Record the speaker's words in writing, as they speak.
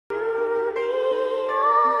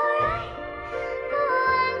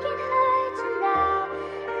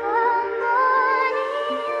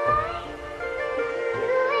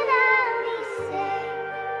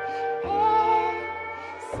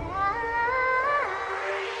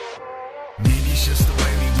it's just the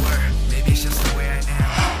way we were. Maybe it's just the way I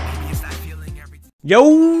am. Maybe it's that feeling every time. Yo,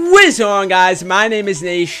 what's going on, guys? My name is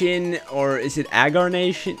Nation, or is it Agar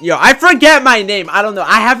Nation? Yo, I forget my name. I don't know.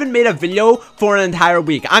 I haven't made a video for an entire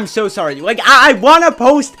week. I'm so sorry. Like, I want to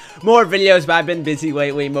post more videos, but I've been busy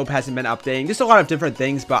lately. Mope hasn't been updating. Just a lot of different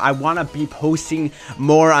things, but I want to be posting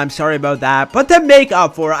more. I'm sorry about that. But to make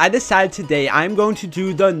up for it, I decided today I'm going to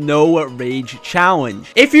do the No Rage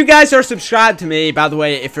Challenge. If you guys are subscribed to me, by the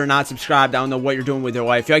way, if you're not subscribed, I don't know what you're doing with your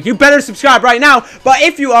life. You're like, you better subscribe right now. But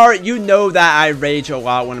if you are, you know that I rage a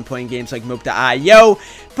lot when I'm playing games like mope.io.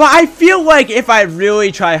 But I feel like if I really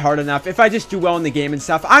try hard enough, if I just do well in the game and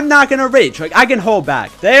stuff, I'm not gonna rage. Like, I can hold back.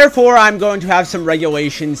 Therefore, I'm going to have some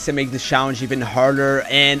regulations to make this challenge even harder,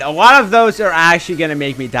 and a lot of those are actually gonna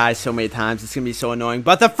make me die so many times. It's gonna be so annoying.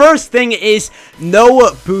 But the first thing is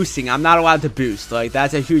no boosting. I'm not allowed to boost. Like,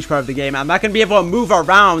 that's a huge part of the game. I'm not gonna be able to move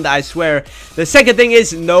around, I swear. The second thing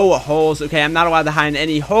is no holes. Okay, I'm not allowed to hide in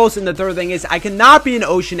any holes. And the third thing is I cannot be an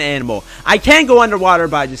ocean animal. I can go underwater,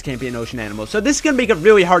 but I just can't be an ocean animal. So this is gonna make it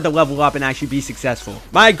really hard to level up and actually be successful.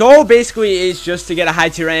 My goal basically is just to get a high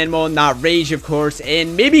tier animal, not rage, of course,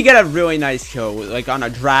 and maybe get a really nice kill, like on a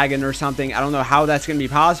dragon or something. I don't know how that's gonna be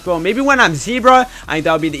possible. Maybe when I'm zebra, I think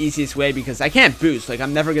that would be the easiest way, because I can't boost. Like,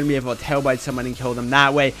 I'm never gonna be able to tail bite someone and kill them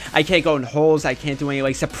that way. I can't go in holes. I can't do any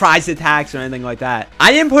like surprise attacks or anything like that.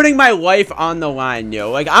 I am putting my life on the line,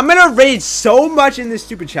 yo. Like, I'm gonna rage so much in this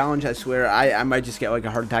stupid challenge. I swear, I might just get like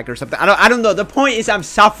a heart attack or something. I don't know. The point is I'm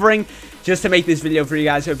suffering just to make this video for you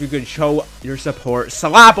guys. So if you could show your support,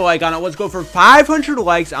 slap a like on it. Let's go for 500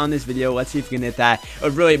 likes on this video. Let's see if we can hit that. It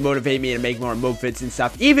would really motivate me to make more mope vids and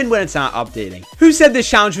stuff, even when it's not updating. Who said this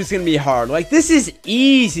challenge was gonna be hard? Like, this is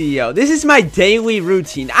easy, yo. This is my daily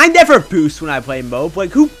routine. I never boost when I play mope.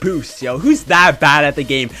 Like, who boosts, yo? Who's that bad at the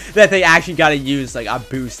game that they actually gotta use like a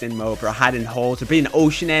boost in mope, or hide in holes, or be an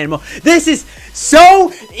ocean animal? This is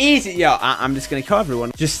so easy, yo. I'm just gonna kill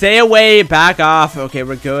everyone. Just stay away, back off. Okay,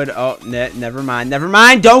 we're good. Oh, never mind.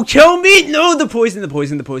 Don't kill me. No, the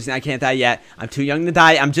poison. I can't die yet. I'm too young to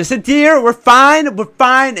die. I'm just a deer. We're fine.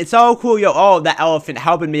 It's all cool, yo. Oh, that elephant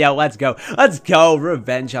helping me out. Let's go.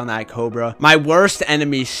 Revenge on that cobra. My worst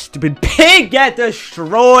enemy, stupid pig, get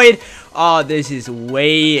destroyed. Oh, this is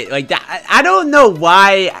way like that. I don't know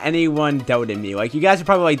why anyone doubted me. Like, you guys are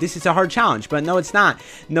probably like, this is a hard challenge, but no, it's not.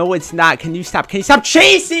 No, it's not. Can you stop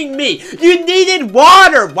chasing me? You needed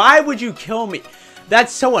water. Why would you kill me?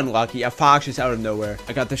 That's so unlucky. A fox just out of nowhere.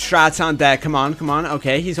 I got the strats on deck. Come on.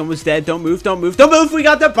 Okay, he's almost dead. Don't move. We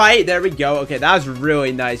got the bite. There we go. Okay, that was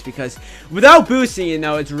really nice, because without boosting, you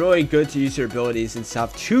know, it's really good to use your abilities and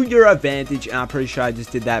stuff to your advantage, and I'm pretty sure I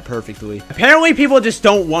just did that perfectly. Apparently, people just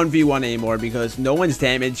don't 1v1 anymore, because no one's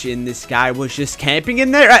damaged, and this guy was just camping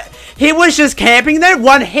in there. He was just camping there.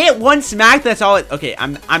 One hit, one smack. That's all. Okay,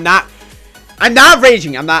 I'm not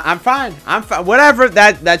raging. I'm fine. Whatever.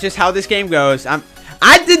 That's just how this game goes.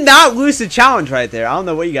 I did not lose the challenge right there. I don't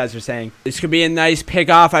know what you guys are saying. This could be a nice pick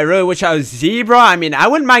off. I really wish I was zebra. I mean, I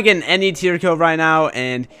wouldn't mind getting any tier kill right now.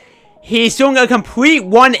 And he's doing a complete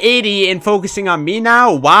 180 and focusing on me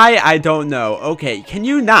now. Why? I don't know. Okay, can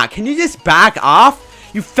you just back off?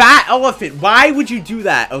 You fat elephant. Why would you do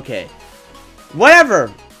that? Okay.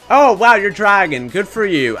 Whatever. Oh, wow, you're dragon. Good for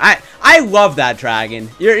you. I love that dragon.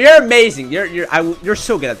 You're amazing. You're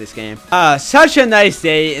so good at this game. Such a nice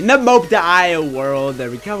day in the mope.io world.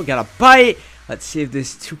 There we go. We got a bite. Let's see if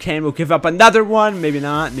this toucan will give up another one. Maybe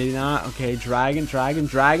not. Okay, dragon.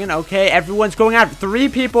 Okay, everyone's going after. 3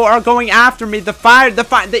 people are going after me.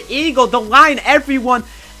 The eagle, the lion,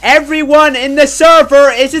 Everyone in the server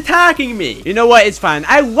is attacking me. You know what? It's fine.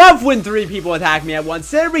 I love when 3 people attack me at once.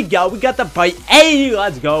 There we go. We got the bite. Hey,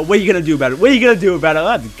 let's go. What are you gonna do about it?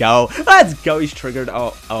 Let's go. He's triggered.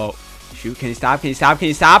 Oh. Shoot. Can you stop?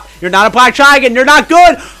 You're not a black dragon. You're not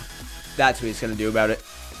good. That's what he's gonna do about it.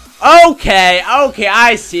 Okay,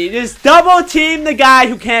 I see. Just double team the guy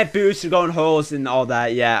who can't boost or go in holes and all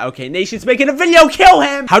that. Yeah, okay. Nation's making a video. Kill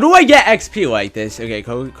him. How do I get XP like this? Okay,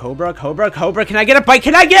 cobra. Can I get a bite?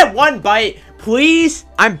 Can I get one bite? Please?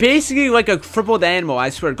 I'm basically like a crippled animal,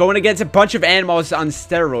 I swear. Going against a bunch of animals on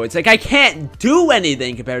steroids. Like, I can't do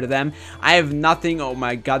anything compared to them. I have nothing. Oh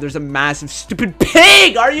my god, there's a massive stupid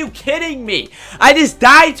pig! Are you kidding me? I just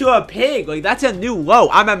died to a pig. Like, that's a new low.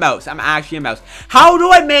 I'm a mouse. I'm actually a mouse. How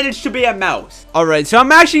do I manage to be a mouse? Alright, so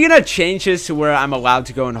I'm actually gonna change this to where I'm allowed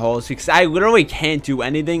to go in holes, because I literally can't do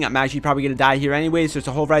anything. I'm actually probably gonna die here anyway, so there's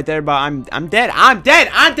a hole right there, but I'm dead. I'm dead.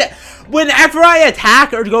 Whenever I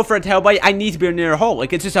attack or go for a tail bite, I need to be near a hole.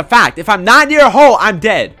 Like, it's just a fact. If I'm not near a hole, I'm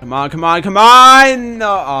dead. Come on.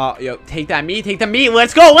 No, yo, take that meat.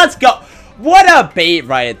 Let's go. What a bait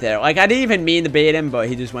right there. Like, I didn't even mean to bait him, but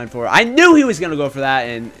he just went for it. I knew he was going to go for that,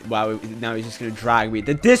 and wow, now he's just going to drag me.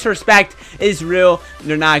 The disrespect is real.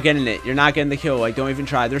 You're not getting it. You're not getting the kill. Like, don't even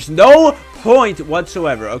try. There's no point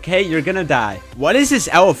whatsoever, okay? You're going to die. What is this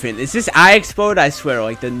elephant? Is this I explode? I swear,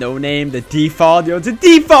 like, the no name, the default. Yo, it's a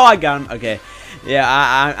default. I got him. Okay.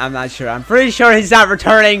 Yeah, I'm not sure. I'm pretty sure he's not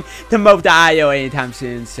returning to mope.io anytime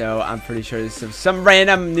soon, so I'm pretty sure this is some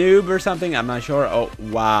random noob or something. I'm not sure. Oh,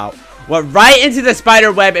 wow. Went right into the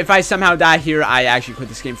spider web. If I somehow die here, I actually quit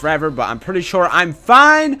this game forever, but I'm pretty sure I'm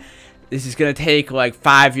fine. This is going to take like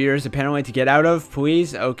 5 years apparently to get out of,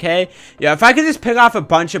 please. Okay. Yeah, if I could just pick off a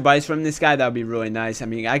bunch of bites from this guy, that would be really nice. I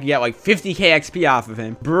mean, I could get like 50k XP off of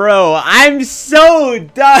him. Bro, I'm so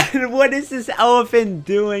done. What is this elephant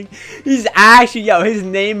doing? He's actually, yo, his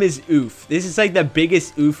name is Oof. This is like the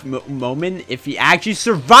biggest Oof moment. If he actually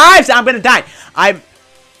survives, I'm going to die. I'm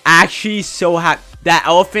actually so happy. That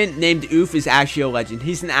elephant named Oof is actually a legend.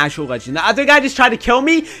 He's an actual legend. The other guy just tried to kill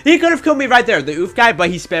me. He could have killed me right there. The Oof guy,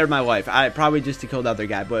 but he spared my life. I probably just to kill the other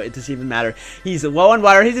guy, but it doesn't even matter. He's low on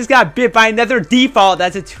water. He just got bit by another default.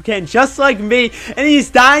 That's a toucan just like me. And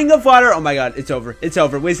he's dying of water. Oh my god, it's over. It's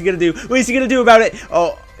over. What is he gonna do? What is he gonna do about it?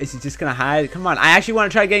 Oh, is he just gonna hide? Come on. I actually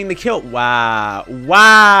want to try getting the kill. Wow.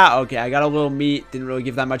 Wow. Okay, I got a little meat. Didn't really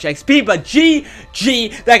give that much XP, but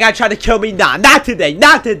GG. That guy tried to kill me. Nah, not today.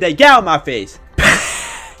 Not today. Get out of my face.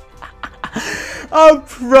 A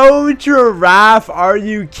pro giraffe? Are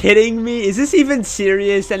you kidding me? Is this even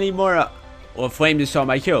serious anymore? Well, Flame just saw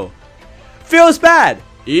my kill. Feels bad.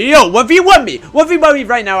 Yo, 1v1 me. 1v1 me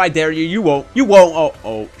right now. I dare you. You won't. You won't.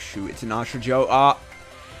 Oh, shoot. It's an ostrich, Joe.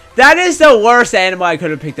 That is the worst animal I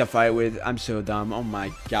could have picked a fight with. I'm so dumb. Oh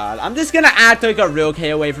my god. I'm just gonna act like a real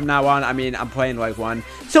KOA from now on. I mean, I'm playing like one.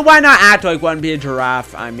 So why not act like one, be a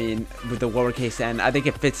giraffe? I mean, with the lowercase n, I think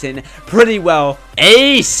it fits in pretty well.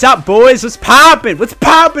 Hey, sup, boys? What's poppin'? What's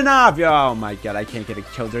poppin' off? Yo, oh my god, I can't get a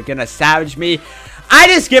kill. They're gonna savage me. I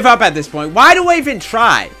just give up at this point. Why do I even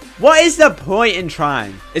try? What is the point in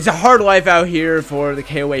trying? It's a hard life out here for the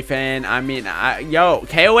KOA fan. I mean, yo,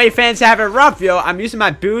 KOA fans have it rough, yo. I'm using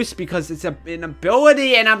my boost because it's an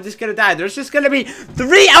ability and I'm just gonna die. There's just gonna be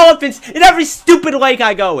 3 elephants in every stupid lake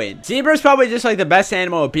I go in. Zebra's probably just like the best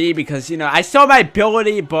animal to be because, you know, I saw my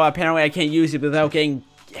ability, but apparently I can't use it without getting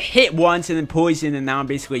hit once and then poisoned, and now I'm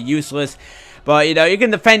basically useless. But, you know, you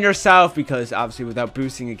can defend yourself because, obviously, without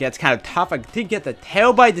boosting, it gets kind of tough. I did get the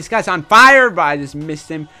tail bite. This guy's on fire, but I just missed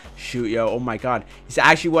him. Shoot, yo. Oh, my God. He's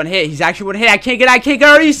actually one hit. He's actually one hit. I can't get.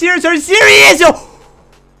 Are you serious? Are you serious? Yo!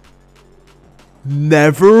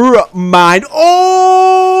 Never mind.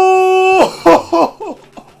 Oh!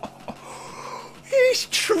 He's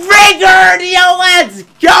triggered. Yo, let's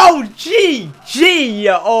go.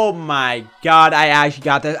 GG. Oh, my God. I actually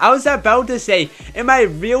got this. I was about to say, am I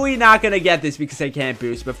really not going to get this because I can't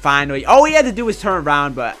boost? But finally, all he had to do was turn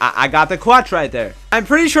around, but I got the clutch right there. I'm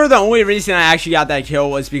pretty sure the only reason I actually got that kill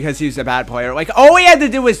was because he was a bad player. Like, all he had to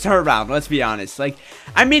do was turn around. Let's be honest. Like,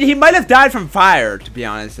 I mean, he might have died from fire, to be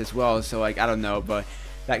honest, as well. So, like, I don't know, but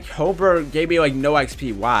that cobra gave me, like, no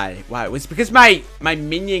XP. Why? Why? It was because my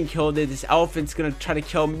minion killed it. This elephant's gonna try to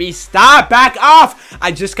kill me. Stop! Back off!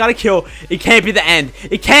 I just got a kill. It can't be the end.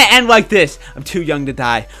 It can't end like this. I'm too young to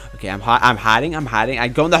die. Okay, I'm hiding. I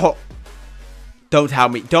go in the hole. Don't tell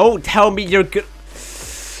me. Don't tell me you're good.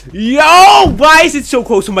 Yo! Why is it so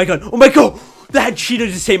close? Oh my god. Oh my god! That cheetah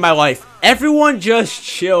just saved my life. Everyone just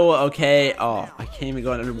chill, okay? Oh, I can't even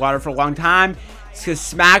go underwater for a long time. It's gonna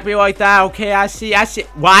smack me like that. Okay, I see.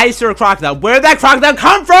 Why is there a crocodile? Where did that crocodile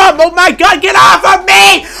come from? Oh my god, get off of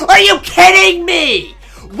me! Are you kidding me?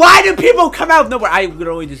 Why do people come out of nowhere? I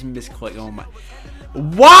literally just misclicked. Oh my.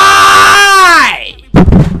 Why?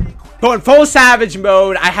 Going full savage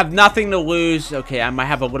mode. I have nothing to lose. Okay, I might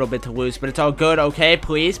have a little bit to lose, but it's all good. Okay,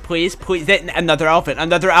 please. Another elephant.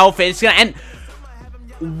 It's gonna end.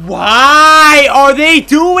 Why are they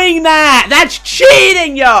doing that? That's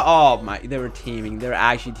cheating, yo. Oh my, they were teaming. They were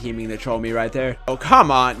actually teaming to troll me right there. Oh,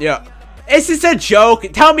 come on, yo. Is this a joke?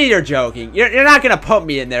 Tell me you're joking. You're not gonna put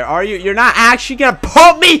me in there, are you? You're not actually gonna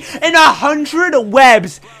put me in 100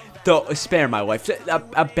 webs. Don't spare my life.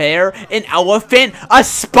 A bear, an elephant, a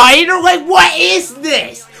spider? Like, what is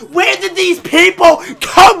this? Where did these people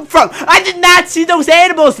come from? I did not see those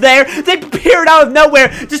animals there. They appeared out of nowhere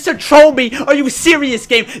just to troll me. Are you serious,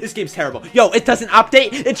 game? This game's terrible. Yo, it doesn't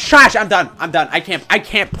update. It's trash. I'm done. I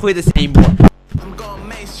can't play this anymore. I'm going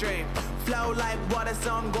mainstream. Flow like water,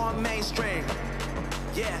 so I'm going mainstream.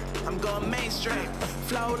 Yeah, I'm going mainstream.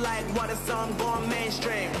 Flow like water, so I'm going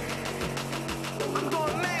mainstream. I'm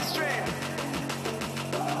going mainstream.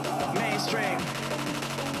 Mainstream.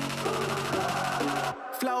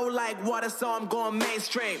 Flow like water, so I'm going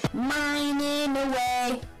mainstream. Mining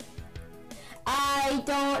away. I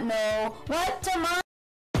don't know what to mine.